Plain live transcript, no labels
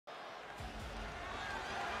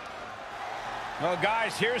Well,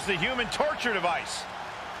 guys, here's the human torture device.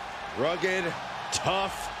 Rugged,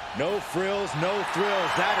 tough, no frills, no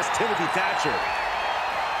thrills. That is Timothy Thatcher.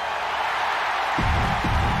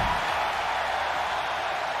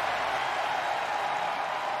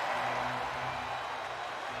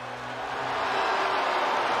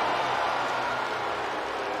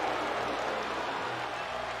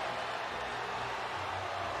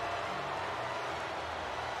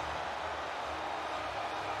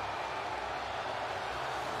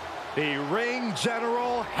 The ring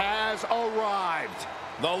general has arrived.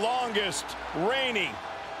 The longest reigning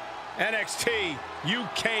NXT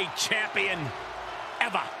UK champion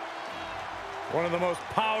ever. One of the most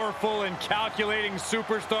powerful and calculating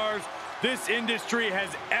superstars this industry has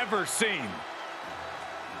ever seen.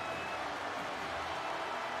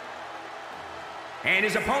 And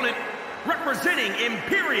his opponent, representing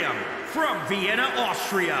Imperium from Vienna,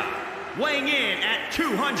 Austria, weighing in at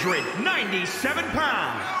 297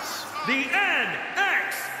 pounds, the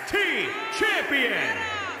NXT champion,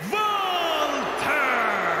 Walter!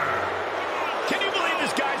 Can you believe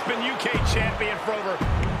this guy's been UK champion for over...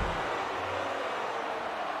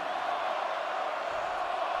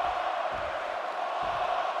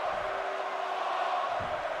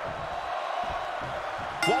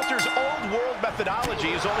 Walter's old world methodology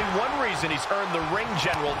is only one reason he's earned the ring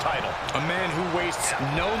general title. A man who wastes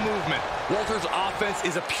no movement. Walter's offense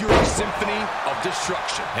is a pure symphony of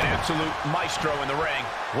destruction. An absolute maestro in the ring.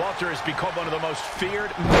 Walter has become one of the most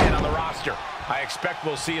feared men on the roster. I expect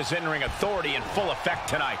we'll see his in-ring authority in full effect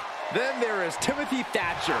tonight. Then there is Timothy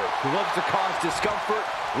Thatcher, who loves to cause discomfort,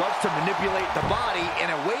 loves to manipulate the body in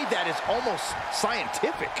a way that is almost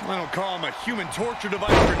scientific. I don't call him a human torture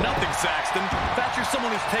device for nothing, Saxton. Thatcher's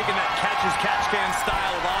someone who's taken that catch-as-catch-can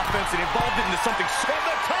style of offense and evolved it into something From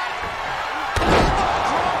the top!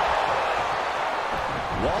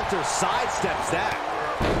 Walter sidesteps that.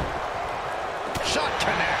 Shot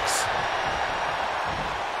connects.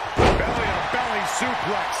 belly-to-belly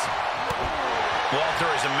suplex.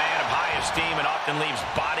 Walter is a man of high esteem and often leaves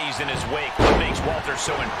bodies in his wake. What makes Walter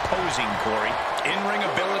so imposing, Corey? In-ring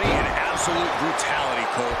ability and absolute brutality,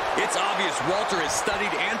 Cole. It's obvious Walter has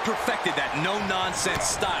studied and perfected that no-nonsense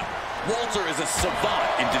style. Walter is a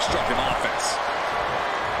savant in destructive offense.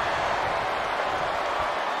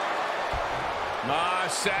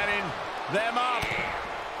 Setting them up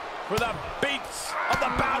for the beats of the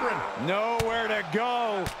Bowden. Nowhere to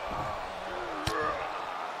go.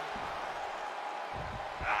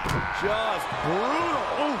 Just brutal.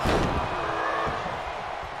 Oof.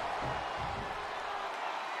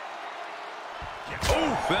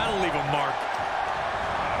 Oof, that'll leave a mark.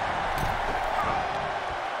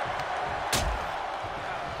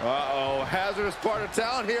 Uh-oh, hazardous part of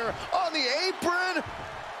town here on the apron.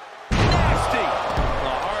 Nasty.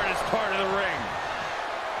 The hardest part of the ring.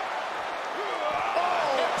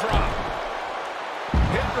 Oh, drop.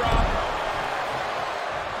 Hip drop.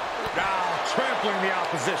 Now trampling the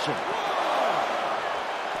opposition.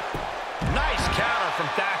 Nice counter from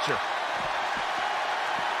Thatcher.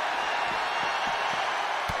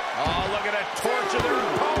 Oh, look at that torch of their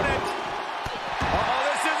opponent. Uh-oh,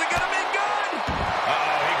 this isn't going to be good.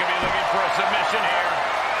 Uh-oh, he could be looking for a submission here.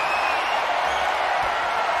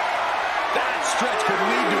 That stretch could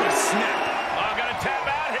lead to a snap. Oh, going to tap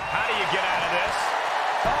out. How do you get out of this?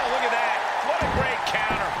 Oh, look at that. What a great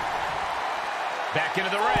counter. Back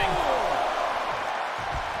into the ring.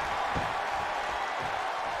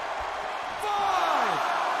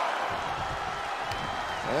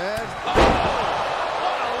 And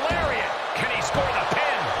What a lariat. Can he score the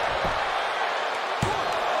pin?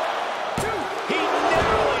 He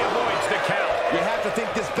narrowly avoids the count. you have to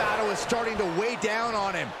think this battle is starting to weigh down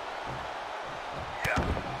on him.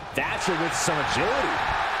 Thatcher with some agility.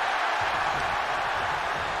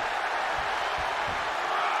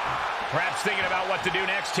 Perhaps thinking about what to do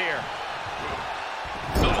next here.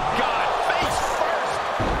 Oh, God. Face first.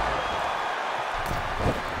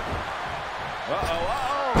 Uh-oh,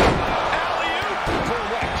 uh-oh. Alley-oop for a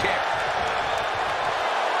wet kick.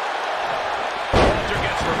 Walter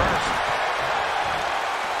gets reversed.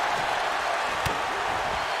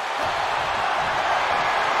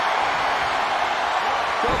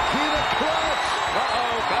 Coquina clutch.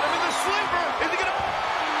 Uh-oh, got him in the sleeper. Is he gonna...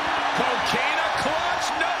 Coquina clutch,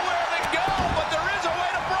 nowhere to go, but there is a way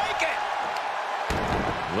to break it.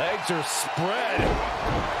 Legs are spread.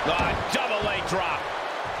 Double leg drop.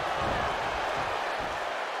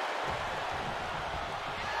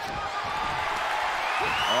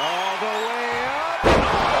 All the way up.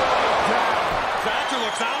 Thatcher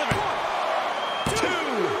looks out of it. 2.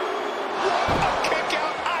 A kick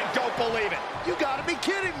out. I don't believe it. You gotta be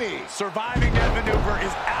kidding me. knee. Surviving that maneuver is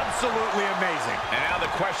absolutely amazing. And now the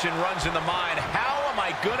question runs in the mind, how am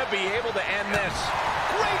I going to be able to end this?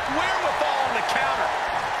 Great wherewithal on the counter.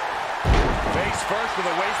 Face first with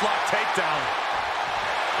a waistlock takedown.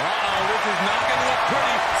 Uh-oh, this is not going to look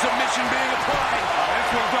pretty. Submission being applied. This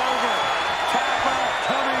one's over. Tap out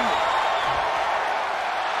coming.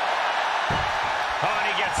 Oh, and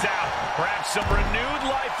he gets out. Perhaps some renewed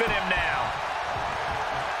life in him now.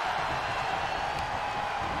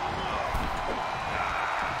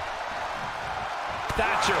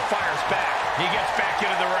 Thatcher fires back. He gets back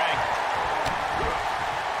into the ring.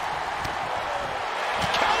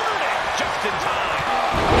 Countered it just in time.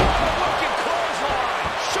 Looking clothesline.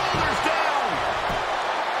 Shoulders down.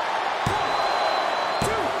 1,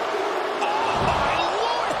 2. Oh, my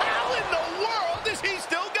Lord. How in the world is he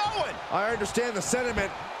still going? I understand the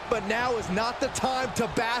sentiment, but now is not the time to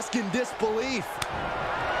bask in disbelief.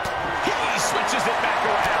 He switches it back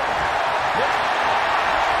around.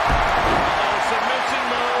 Submission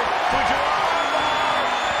move. Put your arm on.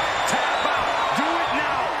 Tap out. Do it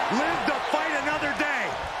now. Live to fight another day.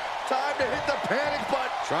 Time to hit the panic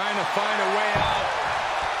button. Trying to find a way out.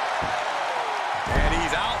 And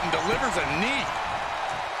he's out and delivers a knee.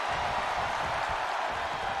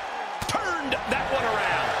 Turned that one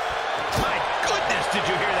around. My goodness, did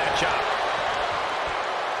you hear that chop?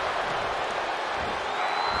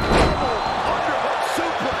 Underhook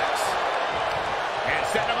suplex. And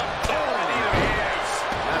setting him up.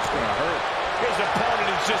 That's going to hurt. His opponent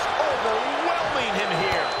is just overwhelming him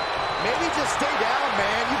here. Maybe just stay down,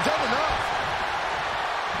 man. You've done enough.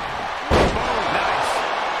 Nice.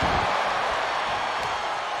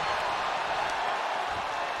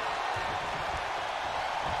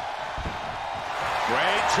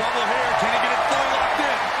 Great trouble here. Can he get it fully locked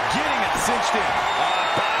in? Getting it cinched in.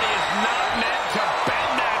 Body is not meant to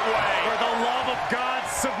bend that way. For the love of God,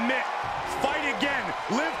 submit. Fight again.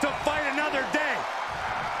 Live to fight another day.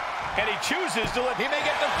 And he chooses to let. He may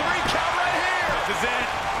get the 3 count right here. This is it.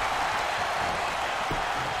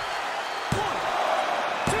 1,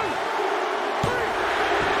 2, 3.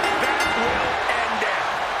 That will end it.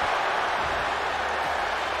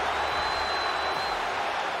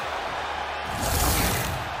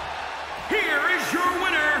 Here is your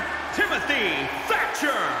winner, Timothy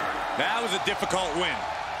Thatcher. That was a difficult win.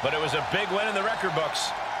 But it was a big win in the record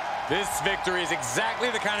books. This victory is exactly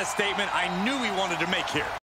the kind of statement I knew he wanted to make here.